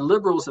 and the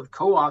liberals have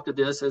co-opted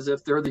this as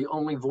if they're the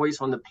only voice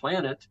on the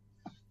planet.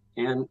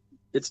 And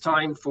it's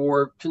time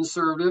for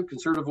conservative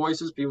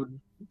voices, people who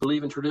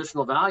believe in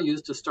traditional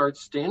values, to start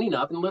standing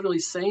up and literally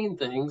saying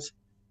things,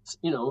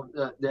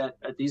 that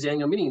at these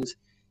annual meetings,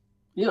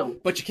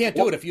 But you can't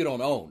do it if you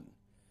don't own.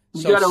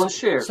 You got to own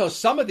shares. So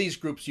some of these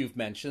groups you've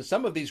mentioned,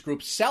 some of these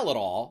groups sell it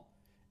all,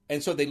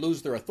 and so they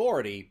lose their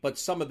authority. But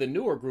some of the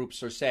newer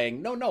groups are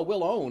saying, no,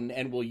 we'll own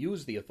and we'll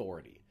use the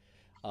authority.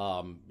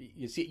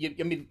 You see,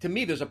 to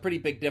me, there's a pretty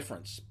big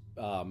difference.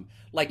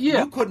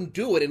 You couldn't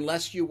do it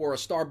unless you were a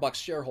Starbucks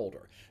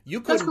shareholder. You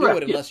couldn't do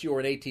it unless you were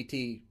an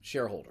AT&T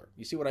shareholder.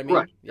 You see what I mean?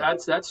 Right. Yeah.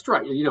 That's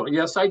right.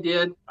 Yes, I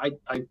did.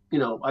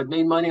 I've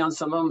made money on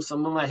some of them.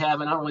 Some of them I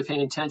haven't. I'm not really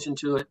paying attention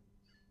to it.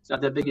 It's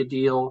not that big a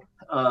deal.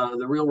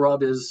 The real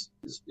rub is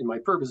in my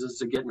purpose is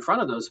to get in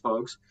front of those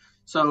folks.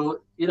 So,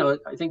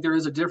 I think there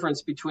is a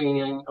difference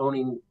between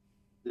owning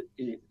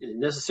a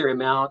necessary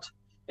amount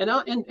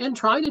and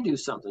trying to do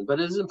something.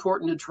 But it is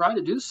important to try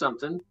to do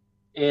something,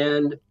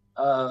 and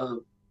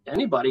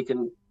anybody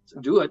can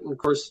do it. And of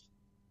course,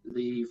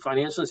 the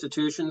financial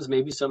institutions,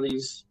 maybe some of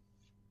these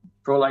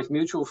pro-life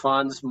mutual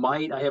funds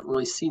might. I haven't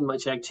really seen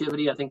much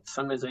activity. I think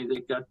sometimes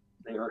they've got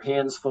their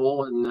hands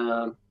full,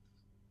 and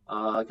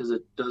because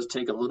it does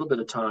take a little bit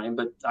of time.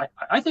 But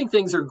I think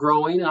things are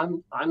growing.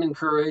 I'm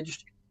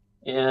encouraged,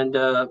 and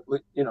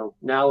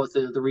now with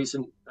the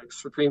recent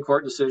Supreme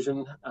Court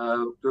decision,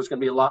 there's going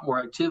to be a lot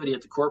more activity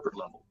at the corporate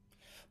level.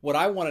 What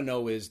I want to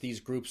know is, these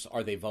groups,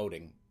 are they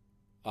voting?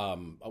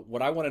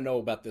 What I want to know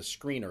about the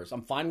screeners,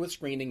 I'm fine with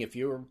screening if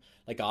you're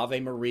like Ave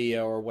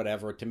Maria or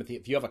whatever, Timothy.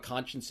 If you have a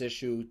conscience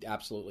issue,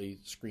 absolutely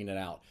screen it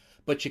out.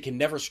 But you can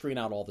never screen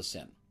out all the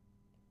sin,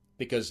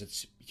 because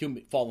it's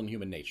fallen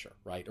human nature,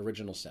 right?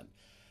 Original sin.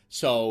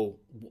 So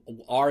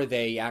are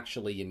they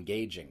actually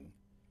engaging?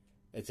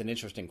 It's an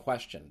interesting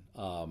question.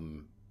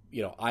 I'm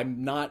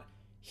not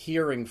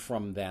hearing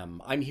from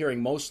them. I'm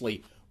hearing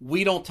mostly,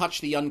 we don't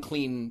touch the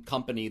unclean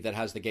company that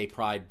has the Gay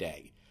Pride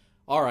Day.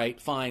 All right,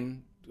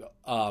 fine.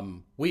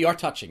 We are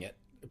touching it,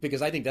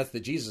 because I think that's the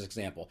Jesus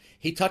example.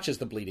 He touches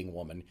the bleeding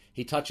woman.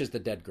 He touches the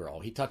dead girl.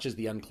 He touches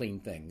the unclean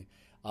thing,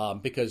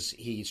 because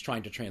he's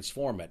trying to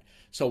transform it.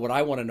 So what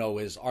I want to know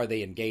is, are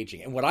they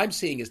engaging? And what I'm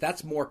seeing is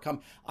that's more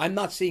I'm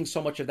not seeing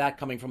so much of that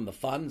coming from the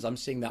funds. I'm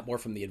seeing that more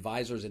from the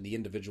advisors and the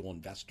individual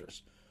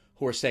investors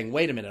who are saying,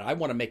 wait a minute, I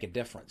want to make a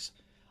difference.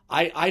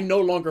 I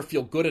no longer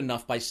feel good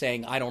enough by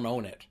saying I don't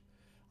own it.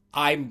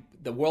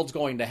 The world's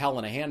going to hell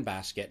in a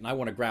handbasket, and I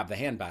want to grab the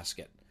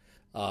handbasket.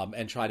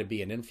 And try to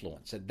be an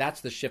influence. And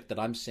that's the shift that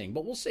I'm seeing.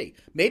 But we'll see.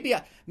 Maybe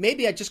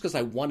I just because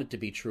I want it to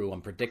be true,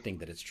 I'm predicting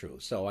that it's true.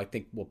 So I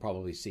think we'll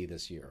probably see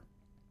this year.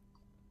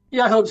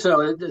 Yeah, I hope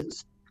so.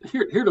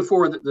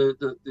 Heretofore,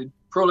 the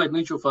pro-life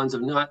mutual funds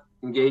have not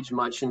engaged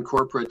much in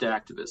corporate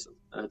activism.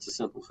 That's a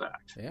simple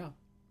fact.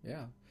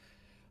 Yeah.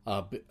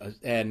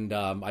 And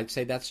I'd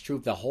say that's true.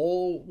 The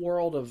whole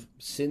world of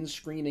sin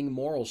screening,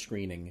 moral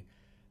screening,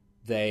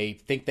 they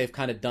think they've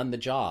kind of done the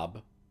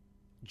job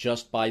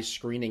just by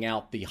screening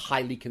out the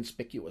highly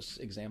conspicuous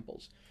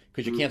examples,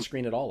 because you can't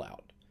screen it all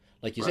out.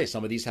 Like you say,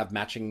 some of these have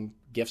matching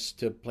gifts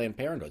to Planned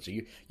Parenthood. So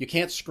you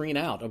can't screen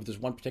out. If there's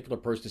one particular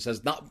person who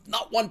says, not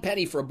 1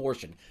 penny for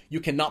abortion, you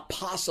cannot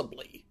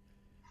possibly,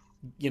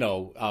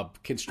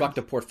 construct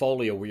a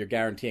portfolio where you're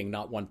guaranteeing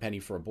not 1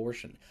 penny for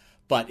abortion.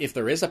 But if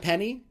there is a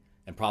penny,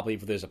 and probably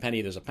if there's a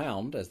penny, there's a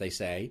pound, as they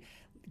say,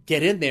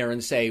 get in there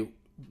and say,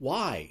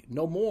 why?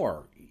 No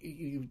more.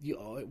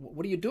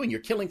 What are you doing? You're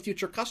killing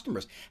future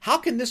customers. How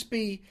can this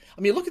be?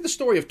 I mean, look at the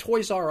story of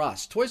Toys R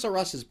Us. Toys R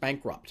Us is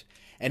bankrupt.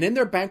 And in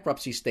their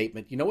bankruptcy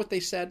statement, you know what they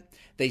said?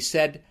 They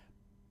said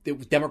it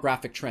was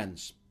demographic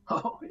trends.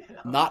 Oh, yeah.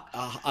 Not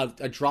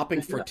a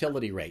dropping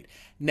fertility rate.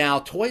 Now,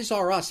 Toys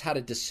R Us had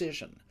a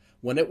decision.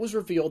 When it was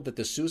revealed that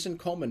the Susan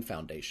Komen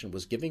Foundation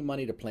was giving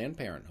money to Planned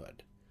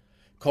Parenthood,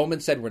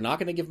 Komen said, we're not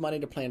going to give money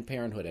to Planned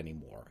Parenthood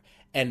anymore.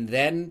 And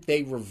then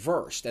they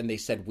reversed and they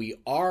said, we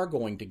are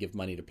going to give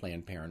money to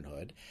Planned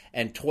Parenthood.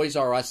 And Toys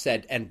R Us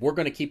said, and we're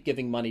going to keep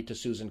giving money to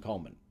Susan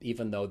Komen,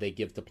 even though they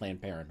give to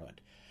Planned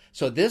Parenthood.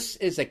 So this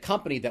is a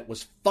company that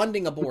was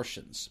funding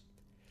abortions,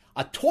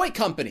 a toy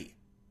company.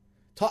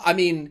 I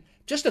mean,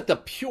 just at the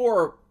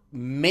pure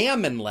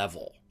mammon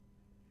level,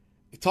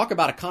 talk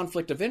about a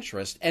conflict of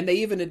interest. And they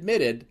even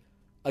admitted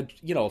a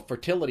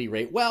fertility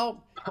rate.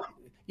 Well,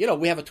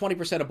 we have a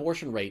 20%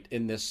 abortion rate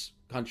in this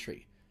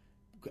country.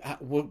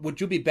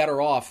 Would you be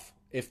better off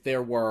if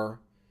there were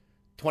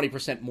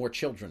 20% more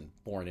children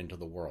born into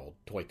the world?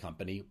 Toy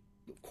company,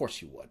 of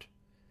course you would.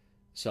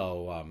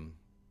 So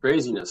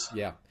craziness.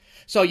 Yeah.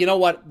 So you know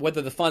what?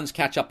 Whether the funds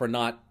catch up or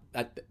not,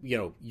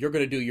 you're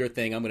going to do your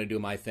thing. I'm going to do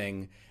my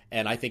thing.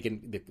 And I think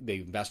in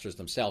the investors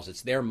themselves,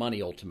 it's their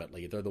money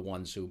ultimately. They're the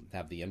ones who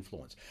have the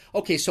influence.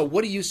 Okay, so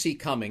what do you see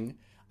coming?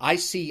 I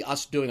see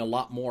us doing a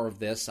lot more of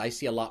this. I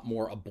see a lot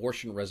more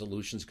abortion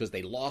resolutions because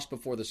they lost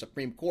before the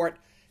Supreme Court.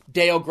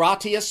 Deo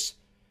gratias,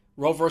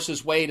 Roe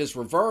versus Wade is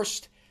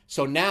reversed.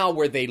 So now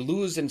where they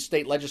lose in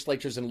state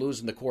legislatures and lose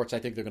in the courts, I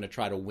think they're going to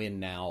try to win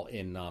now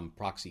in the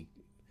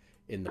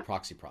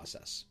proxy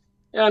process.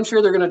 Yeah, I'm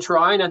sure they're going to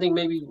try, and I think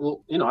maybe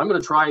I'm going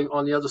to try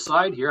on the other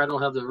side here. I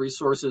don't have the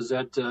resources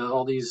that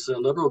all these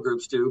liberal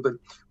groups do, but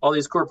all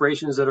these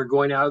corporations that are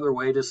going out of their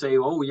way to say,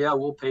 oh yeah,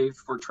 we'll pay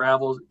for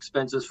travel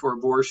expenses for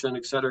abortion,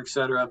 et cetera, et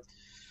cetera.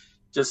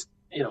 Just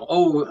I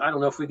don't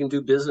know if we can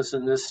do business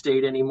in this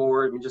state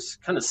anymore. I mean,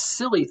 just kind of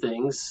silly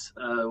things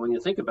when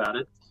you think about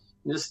it.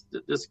 This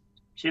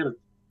can't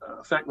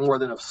affect more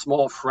than a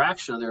small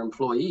fraction of their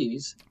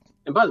employees.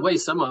 And by the way,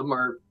 some of them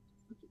are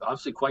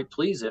obviously quite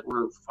pleased that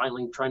we're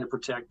finally trying to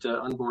protect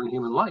unborn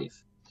human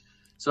life.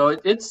 So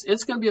it's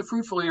going to be a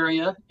fruitful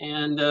area,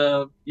 and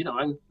I'm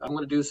going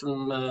to do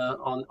some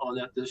on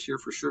that this year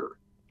for sure.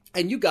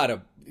 And you got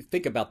to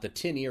think about the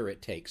tin ear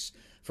it takes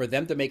for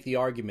them to make the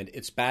argument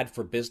it's bad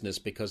for business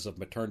because of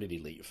maternity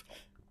leave.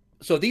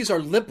 So these are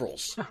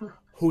liberals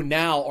who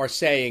now are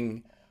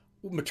saying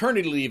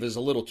maternity leave is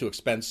a little too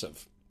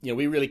expensive.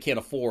 We really can't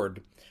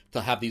afford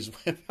to have these.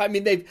 I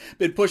mean, they've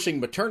been pushing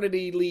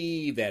maternity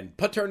leave and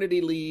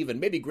paternity leave,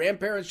 and maybe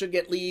grandparents should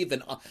get leave,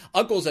 and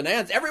uncles and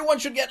aunts, everyone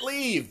should get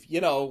leave.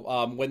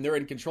 When they're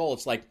in control,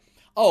 it's like,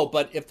 Oh,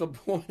 but if the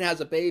woman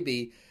has a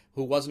baby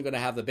who wasn't going to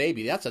have the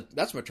baby,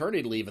 that's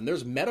maternity leave, and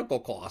there's medical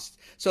costs.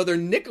 So they're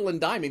nickel and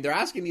diming. They're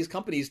asking these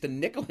companies to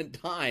nickel and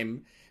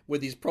dime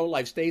with these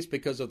pro-life states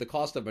because of the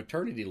cost of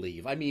maternity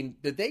leave. I mean,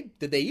 did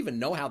they even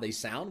know how they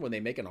sound when they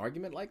make an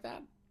argument like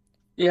that?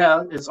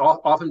 Yeah, it's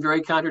often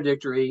very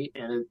contradictory,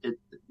 and the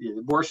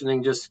abortion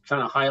thing just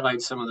kind of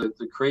highlights some of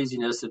the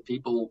craziness that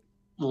people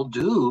will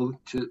do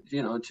for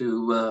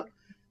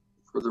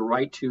the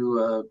right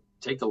to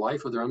take the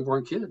life of their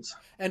unborn kids.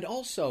 And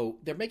also,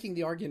 they're making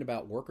the argument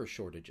about worker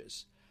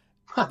shortages.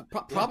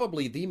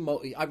 Probably the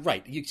most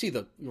right. You see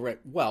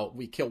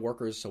we kill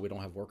workers, so we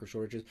don't have worker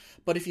shortages.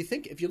 But if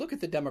you look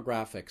at the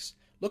demographics,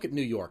 look at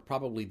New York,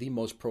 probably the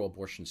most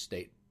pro-abortion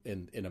state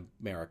in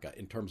America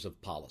in terms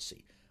of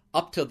policy.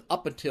 Up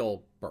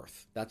until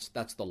birth, that's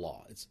the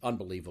law. It's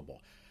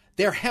unbelievable.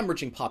 They're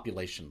hemorrhaging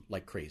population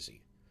like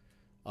crazy.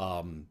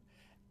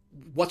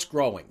 What's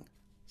growing?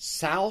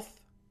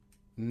 South,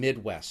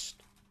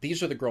 Midwest.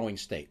 These are the growing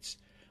states.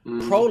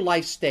 Mm-hmm.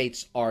 Pro-life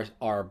states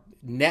are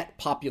net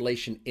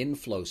population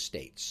inflow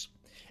states,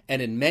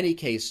 and in many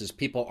cases,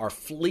 people are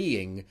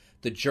fleeing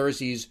the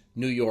Jerseys,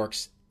 New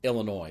Yorks,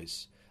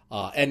 Illinois,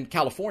 and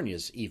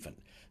Californias even.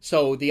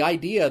 So the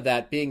idea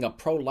that being a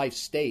pro-life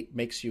state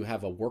makes you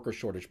have a worker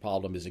shortage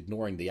problem is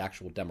ignoring the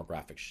actual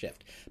demographic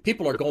shift.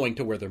 People are going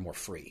to where they're more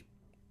free.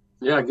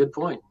 Yeah, good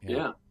point.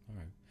 Yeah.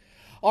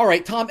 All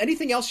right, Tom,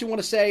 anything else you want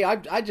to say?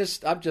 I've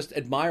just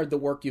admired the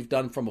work you've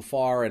done from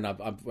afar, and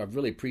I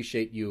really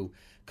appreciate you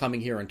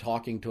coming here and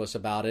talking to us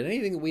about it.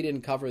 Anything that we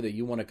didn't cover that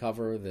you want to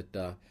cover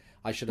that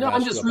I should have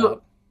asked you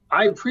about?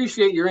 I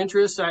appreciate your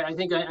interest. I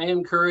think I am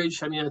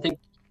encouraged. I mean, I think,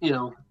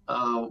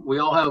 we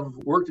all have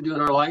work to do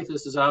in our life.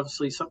 This is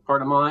obviously some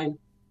part of mine.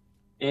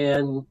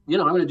 And, I'm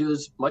going to do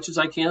as much as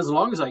I can, as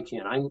long as I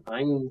can.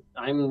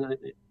 I'm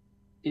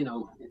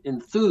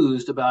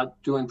enthused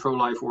about doing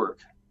pro-life work.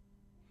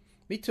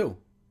 Me too.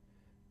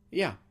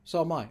 Yeah,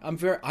 so am I.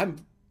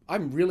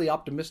 I'm really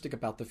optimistic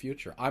about the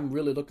future. I'm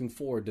really looking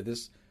forward to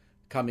this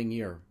coming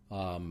year,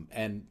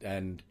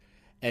 and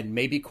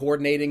maybe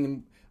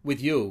coordinating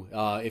with you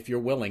if you're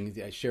willing,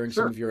 sharing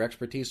some of your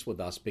expertise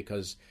with us,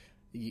 because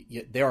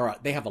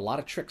they have a lot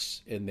of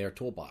tricks in their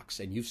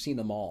toolbox, and you've seen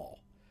them all.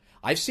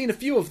 I've seen a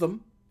few of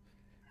them,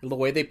 the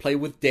way they play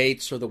with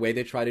dates or the way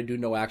they try to do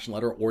no action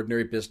letter,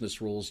 ordinary business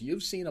rules.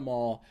 You've seen them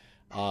all,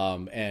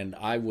 and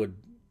I would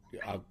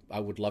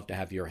love to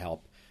have your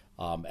help.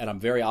 And I'm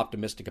very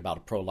optimistic about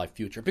a pro-life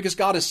future because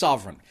God is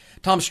sovereign.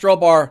 Tom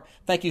Strobar,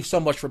 thank you so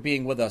much for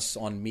being with us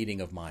on Meeting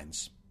of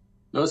Minds.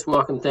 Most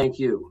welcome. Thank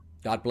you.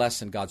 God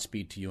bless and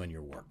Godspeed to you and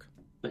your work.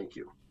 Thank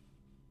you.